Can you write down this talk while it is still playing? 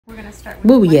gonna start with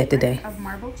where we at today? Of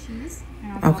marble cheese.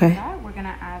 And okay. That, we're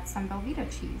gonna add some Velveeta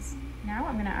cheese. Now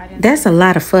I'm gonna add in. That's a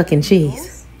lot of fucking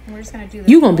cheese. And we're just gonna do.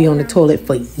 You gonna be on the toilet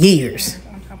for years.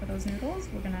 And on top of those noodles,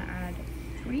 we're gonna add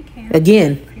 3 cans.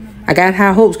 Again, I got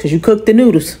high hopes because you cooked the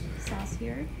noodles. Sauce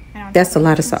here. And that's a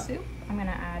lot of sauce. I'm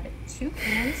gonna add 2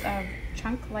 cans of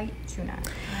chunk light tuna.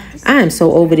 I am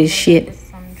so over this shit. With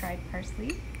some dried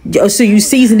parsley. So you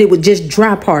seasoned it with just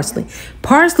dry parsley.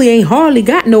 Parsley ain't hardly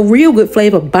got no real good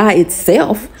flavor by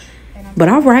itself. But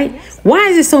all right. Why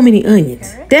is there so many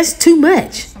onions? That's too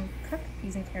much. Some cooked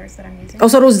peas and carrots that I'm using. Oh,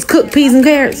 so those is cooked peas and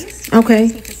carrots? Okay.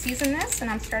 Just need to season this, and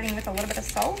I'm starting with a little bit of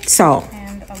salt. Salt.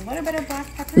 And a little bit of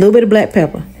black pepper. A little bit of black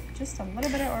pepper. Just a little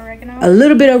bit of oregano. A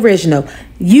little bit of oregano.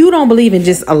 You don't believe in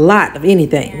just a lot of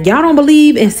anything. Y'all don't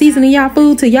believe in seasoning y'all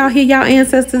food till y'all hear y'all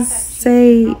ancestors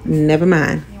say, never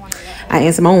mind. I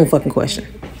answer my own fucking question.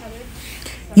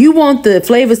 You want the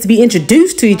flavors to be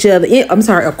introduced to each other. I'm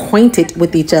sorry, acquainted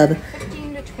with each other.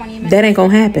 15 to 20 minutes. That ain't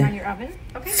gonna happen. On your oven.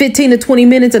 Okay. 15 to 20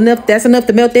 minutes enough. That's enough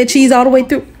to melt that cheese all the way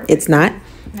through. It's not.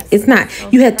 It's not.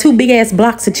 You had 2 big ass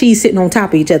blocks of cheese sitting on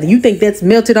top of each other. You think that's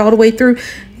melted all the way through?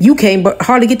 You can't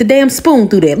hardly get the damn spoon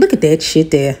through there. Look at that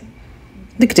shit there.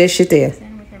 Look at that shit there.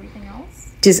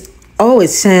 Just, oh, it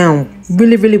sounds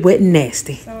really, really wet and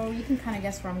nasty. So you can kind of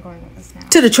guess where I'm going with this now.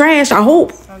 To the trash, I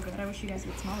hope. So good. I wish you guys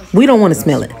would smell it. We don't want to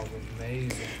smell it.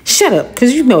 Shut up,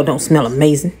 because you know it don't smell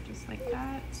amazing. Just like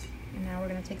that. And now we're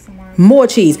going to take some more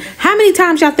cheese. How many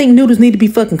times y'all think noodles need to be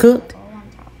fucking cooked?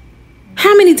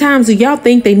 How many times do y'all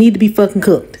think they need to be fucking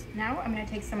cooked? Now I'm going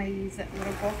to take some of these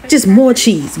little goldfish. Just more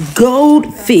cheese.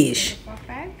 Goldfish.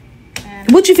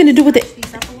 What you finna do with it?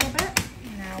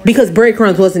 Because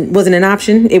breadcrumbs wasn't an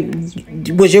option.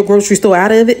 It was your grocery store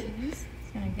out of it. It's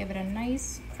going to give it a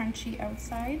nice crunchy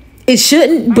outside. It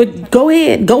shouldn't, but go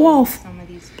ahead. Go off. Some of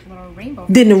these little rainbow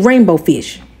Then the rainbow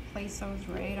fish. Place those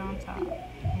right on top.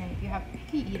 And if you have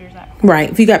picky eaters at home. Right.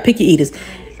 If you got picky eaters.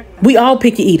 We all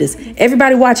picky eaters.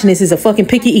 Everybody watching this is a fucking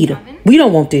picky eater. We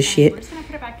don't want this shit. We're just gonna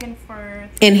put it back in for.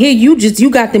 And here you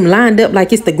got them lined up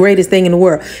like it's the greatest thing in the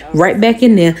world. Right back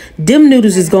in there. Them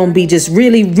noodles is gonna be just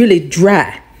really, really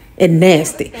dry and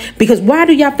nasty. Because why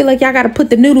do y'all feel like y'all gotta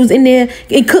put the noodles in there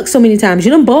and cook so many times?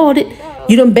 You done boiled it.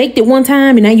 You done baked it one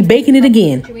time and now you baking it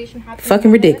again.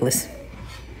 Fucking ridiculous.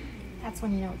 That's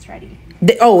when you know it's ready.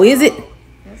 Oh, is it?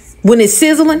 When it's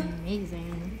sizzling?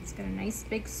 Amazing. It's got a nice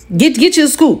big scoop. Get you a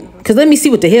scoop. Because let me see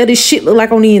what the hell this shit look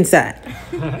like on the inside.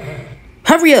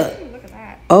 Hurry up. Look at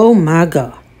that. Oh my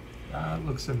God. That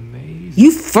looks amazing.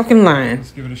 You fucking lying.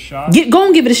 Let's give it a shot. Go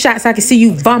and give it a shot so I can see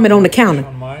you vomit on the counter.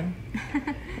 On mine.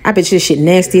 I bet you this shit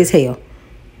nasty as hell.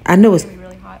 I know it's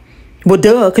really hot. Well,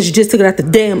 duh, because you just took it out the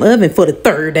damn oven for the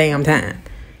 3rd damn time.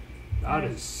 That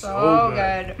is so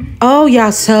good. Oh,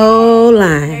 y'all so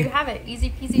lying. There you have it. Easy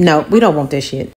peasy. No, we don't want that shit.